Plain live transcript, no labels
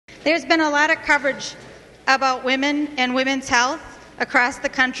There's been a lot of coverage about women and women's health across the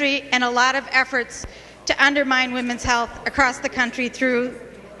country, and a lot of efforts to undermine women's health across the country through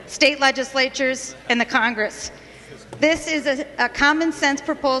state legislatures and the Congress. This is a common sense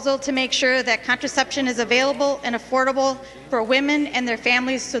proposal to make sure that contraception is available and affordable for women and their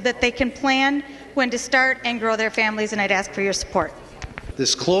families so that they can plan when to start and grow their families, and I'd ask for your support.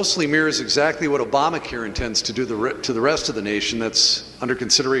 This closely mirrors exactly what Obamacare intends to do to the rest of the nation that's under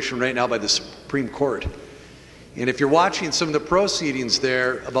consideration right now by the Supreme Court. And if you're watching some of the proceedings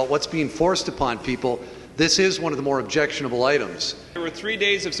there about what's being forced upon people, this is one of the more objectionable items. There were 3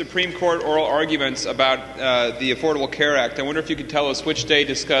 days of Supreme Court oral arguments about the Affordable Care Act. I wonder if you could tell us which day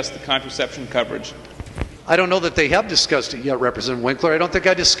discussed the contraception coverage. I don't know that they have discussed it yet, Representative Winkler. I don't think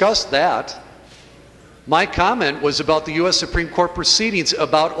I discussed that. My comment was about the U.S. Supreme Court proceedings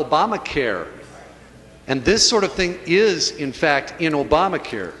about Obamacare. And this sort of thing is, in fact, in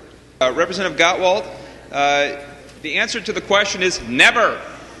Obamacare. Representative Gottwald, the answer to the question is never.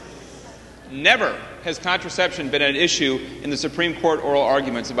 Never has contraception been an issue in the Supreme Court oral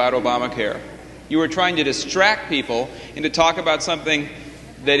arguments about Obamacare. You were trying to distract people and to talk about something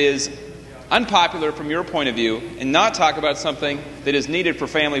that is unpopular from your point of view and not talk about something that is needed for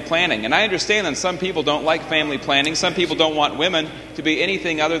family planning. And I understand that some people don't like family planning. Some people don't want women to be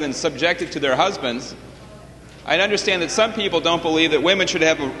anything other than subjected to their husbands. I understand that some people don't believe that women should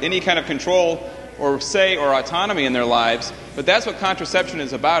have any kind of control or say or autonomy in their lives, but that's what contraception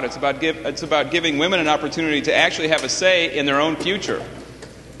is about. It's about giving women an opportunity to actually have a say in their own future.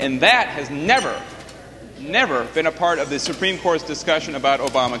 And that has never been a part of the Supreme Court's discussion about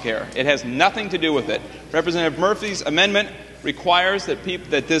Obamacare. It has nothing to do with it. Representative Murphy's amendment requires that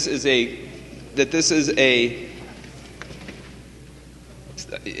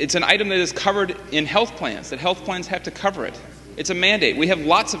it's an item that is covered in health plans, that health plans have to cover it. It's a mandate. We have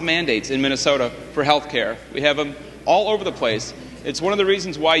lots of mandates in Minnesota for health care. We have them all over the place. It's one of the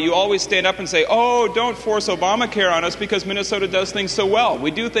reasons why you always stand up and say, oh, don't force Obamacare on us because Minnesota does things so well.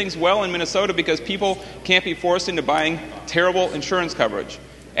 We do things well in Minnesota because people can't be forced into buying terrible insurance coverage.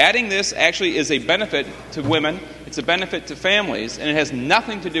 Adding this actually is a benefit to women, it's a benefit to families, and it has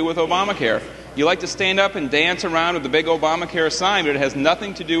nothing to do with Obamacare. You like to stand up and dance around with the big Obamacare sign, but it has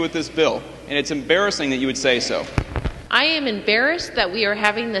nothing to do with this bill, and it's embarrassing that you would say so. I am embarrassed that we are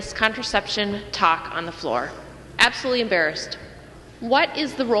having this contraception talk on the floor. Absolutely embarrassed. What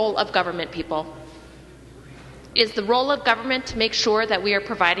is the role of government, people? Is the role of government to make sure that we are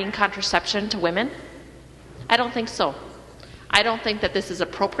providing contraception to women? I don't think so. I don't think that this is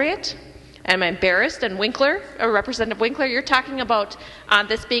appropriate. I'm embarrassed. And Winkler, or Representative Winkler, you're talking about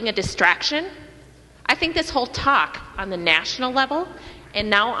this being a distraction. I think this whole talk on the national level and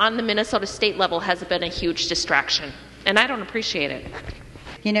now on the Minnesota state level has been a huge distraction. And I don't appreciate it.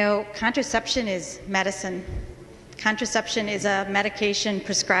 You know, contraception is medicine. Contraception is a medication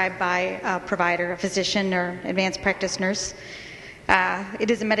prescribed by a provider, a physician or advanced practice nurse. It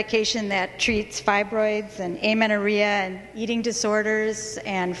is a medication that treats fibroids and amenorrhea and eating disorders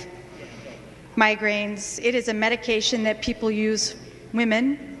and migraines. It is a medication that people use,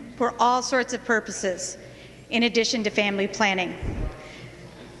 women, for all sorts of purposes, in addition to family planning.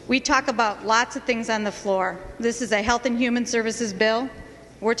 We talk about lots of things on the floor. This is a Health and Human Services bill.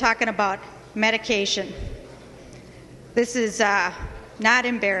 We're talking about medication. This is not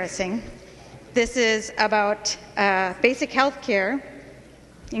embarrassing. This is about basic health care,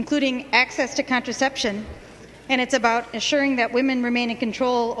 including access to contraception, and it's about assuring that women remain in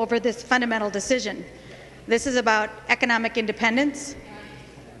control over this fundamental decision. This is about economic independence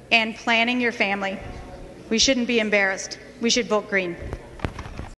and planning your family. We shouldn't be embarrassed. We should vote green.